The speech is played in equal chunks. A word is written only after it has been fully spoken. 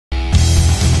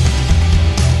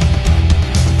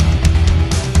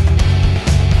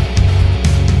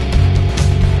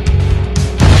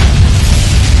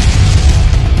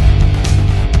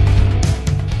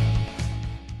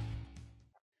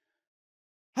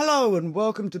Hello and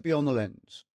welcome to Beyond the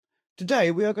Lens.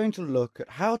 Today we are going to look at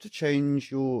how to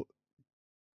change your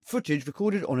footage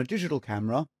recorded on a digital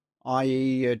camera,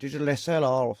 i.e. a digital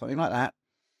SLR or something like that,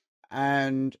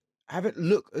 and have it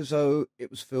look as though it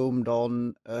was filmed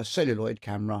on a celluloid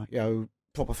camera,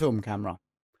 proper film camera.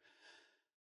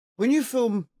 When you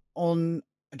film on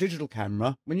a digital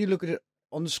camera, when you look at it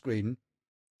on the screen,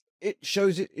 it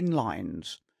shows it in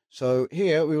lines. So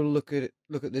here we will look at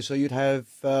this. So you'd have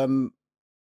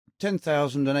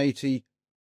 10,080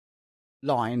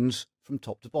 lines from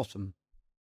top to bottom.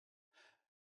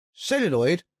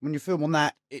 Celluloid, when you film on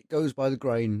that, it goes by the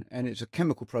grain, and it's a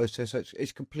chemical process, so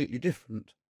it's completely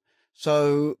different.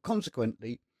 So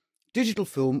consequently, digital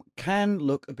film can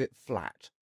look a bit flat.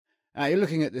 Now you're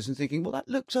looking at this and thinking, well, that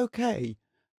looks okay,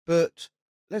 but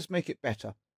let's make it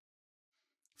better.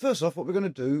 First off, what we're going to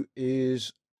do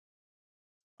is,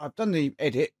 I've done the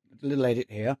little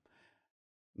edit here,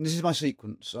 and this is my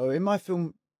sequence. So in my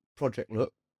film project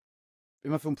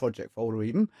folder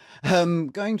even, I'm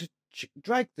going to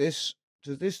drag this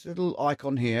to this little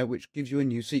icon here, which gives you a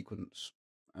new sequence.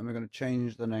 And we're going to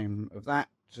change the name of that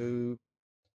to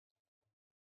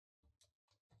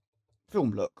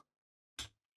Film Look.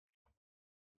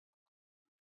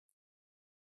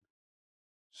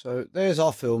 So there's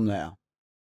our film there.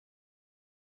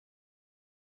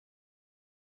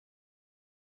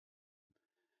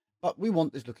 But we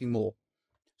want this looking more.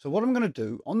 So what I'm going to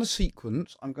do on the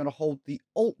sequence, I'm going to hold the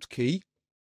Alt key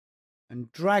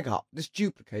and drag up. This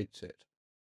duplicates it.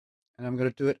 And I'm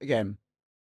going to do it again.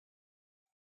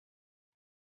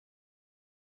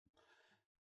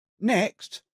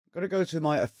 Next, I'm going to go to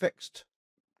my effects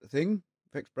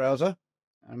browser,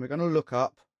 and we're going to look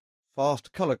up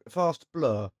fast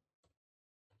blur.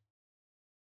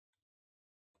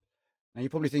 Now you're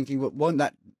probably thinking, well, won't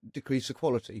that decrease the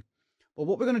quality? Well,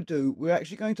 what we're going to do, we're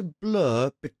actually going to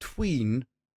blur between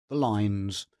the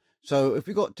lines. So if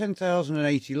we've got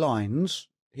 10,080 lines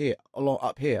here,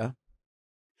 up here,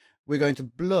 we're going to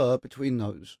blur between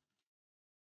those.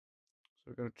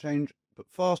 So we're going to put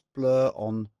fast blur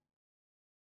on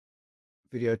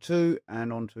video 2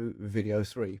 and onto video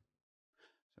 3.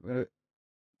 So we're going to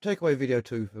take away video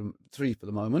 2 from 3 for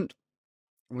the moment.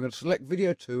 And we're going to select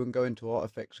video 2 and go into our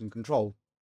effects and control.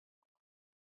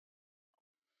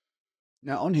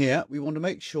 Now on here, we want to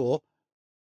make sure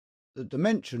the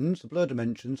blur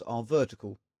dimensions are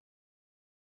vertical.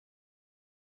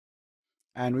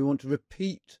 And we want to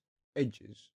repeat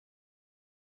edges.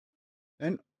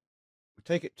 Then we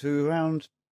take it to around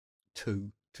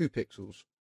 2 pixels.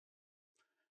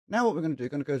 Now what we're going to do, we're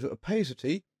going to go to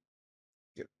opacity,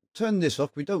 turn this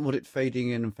off. We don't want it fading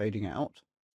in and fading out.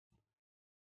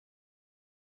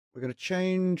 We're going to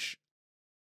change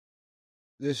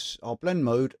our blend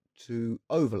mode to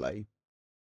overlay.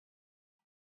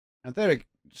 And there,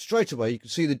 straight away, you can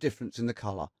see the difference in the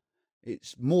color.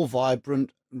 It's more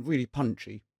vibrant and really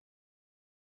punchy.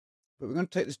 But we're going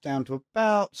to take this down to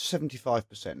about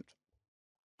 75%.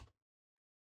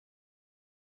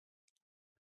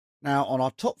 Now on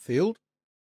our top field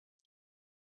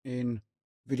in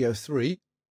video 3,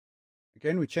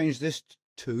 again, we change this to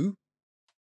 2.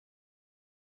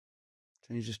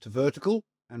 Change this to vertical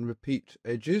and repeat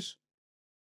edges.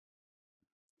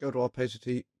 Go to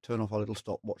opacity, turn off our little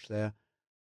stopwatch there.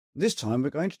 This time we're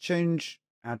going to change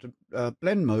our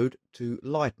blend mode to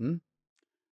lighten.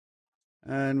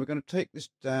 And we're going to take this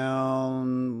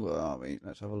down, where are we?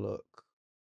 Let's have a look.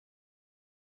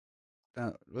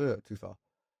 Down, too far.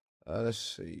 Let's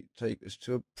see, take this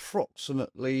to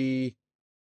approximately,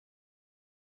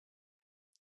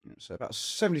 so about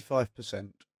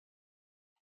 75%.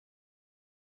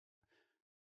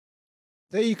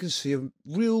 There you can see a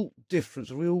real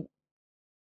difference, a real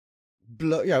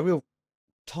blur, real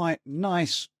tight,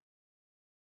 nice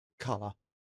colour.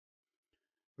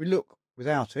 We look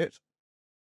without it.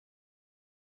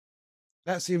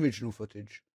 That's the original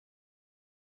footage.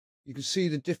 You can see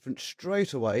the difference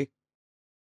straight away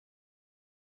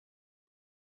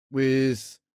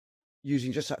with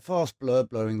using just that fast blur,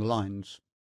 blurring the lines.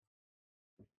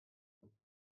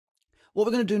 What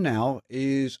we're going to do now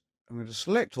is I'm going to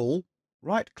select all,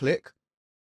 right click,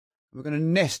 and we're going to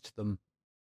nest them.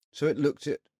 So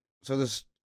so the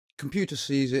computer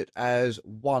sees it as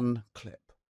one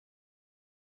clip.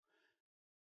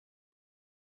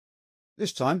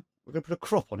 This time we're going to put a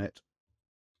crop on it.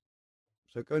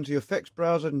 So go into your effects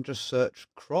browser and just search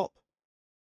crop,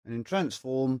 and in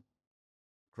transform,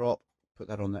 crop, put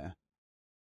that on there.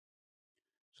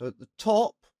 So at the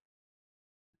top,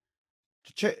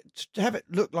 to have it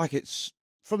look like it's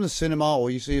from the cinema, or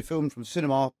you see a film from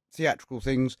cinema, theatrical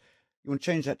things, you want to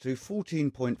change that to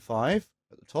 14.5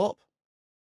 at the top,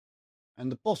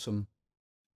 and the bottom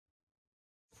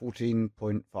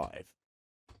 14.5.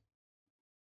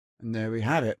 And there we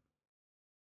have it.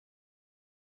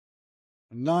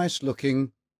 A nice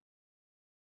looking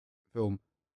film.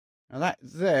 Now that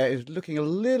there is looking a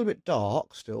little bit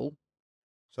dark still.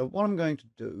 So what I'm going to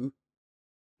do,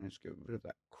 let's get rid of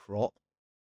that crop.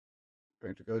 I'm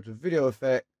going to go to video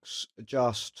effects,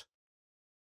 adjust,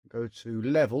 go to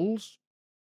levels.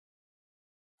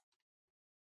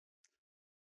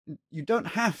 You don't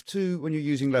have to, when you're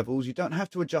using levels, you don't have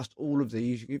to adjust all of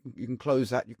these. You can close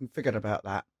that. You can forget about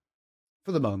that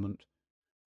for the moment.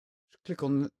 Just click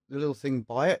on the little thing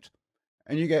by it,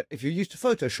 and you get, if you're used to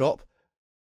Photoshop,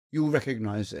 you'll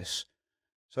recognize this.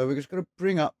 So we're just going to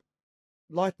bring up,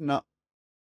 lighten up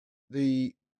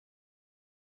the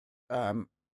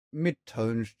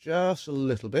mid-tones just a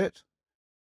little bit.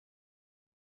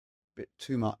 Bit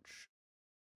too much.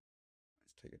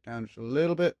 Let's take it down just a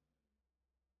little bit.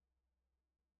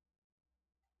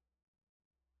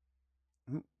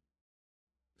 It's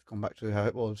gone back to how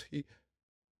it was.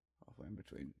 Halfway in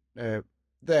between.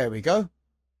 There we go.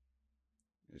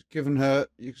 It's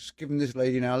given this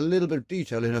lady now a little bit of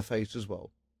detail in her face as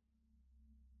well.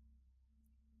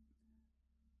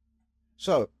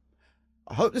 So,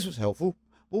 I hope this was helpful.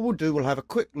 What we'll do, we'll have a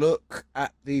quick look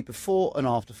at the before and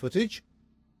after footage.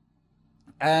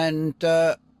 And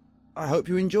I hope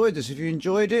you enjoyed this. If you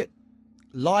enjoyed it,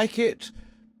 like it,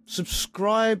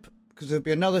 subscribe, because there'll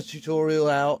be another tutorial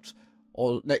out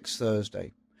on next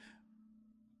Thursday.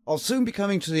 I'll soon be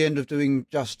coming to the end of doing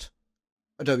just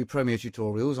Adobe Premiere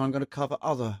tutorials. I'm going to cover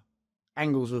other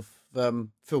angles of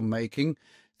filmmaking,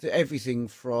 to everything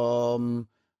from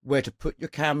where to put your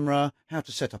camera, how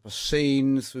to set up a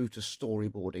scene, through to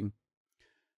storyboarding.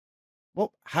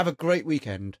 Well, have a great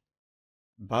weekend.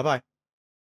 Bye-bye.